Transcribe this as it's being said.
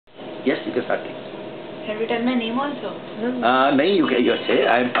Yes, you can start. Have you tell my name also? No, you say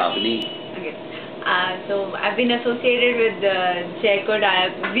I am Panvi. Okay. So I've been associated with Jayco.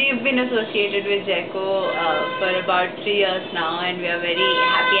 We've been associated with Jayco for about 3 years now, and we are very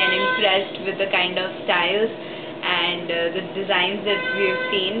happy and impressed with the kind of styles and the designs that we've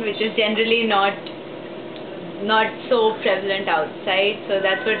seen, which is generally not so prevalent outside. So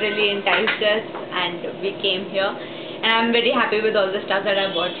that's what really enticed us, and we came here. And I'm very happy with all the stuff that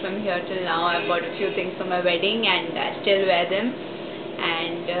I bought from here till now. I bought a few things for my wedding, and I still wear them.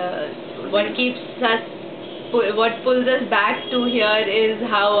 And what pulls us back to here is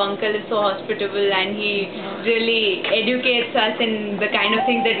how Uncle is so hospitable, and he really educates us in the kind of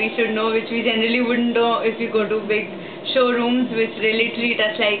things that we should know, which we generally wouldn't know if we go to big showrooms, which really treat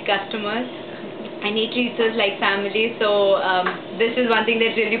us like customers. And he treats us like family, so this is one thing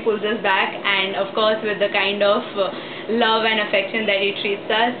that really pulls us back. And of course, with the kind of love and affection that he treats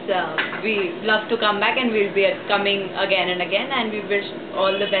us, we love to come back, and we'll be coming again and again. And we wish all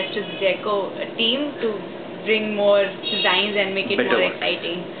the best to the Jayco team to bring more designs and make it more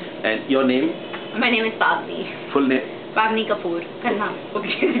exciting. And your name? My name is Panvi. Full name? Panvi Kapoor. Kanna.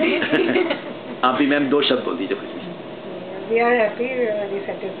 Okay. Aaphi ma'am, दो शब्द बोल दीजिए कुछ. We are happy, we are very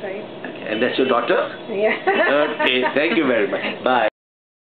satisfied. Okay. And that's your daughter? Yeah. Okay, thank you very much. Bye.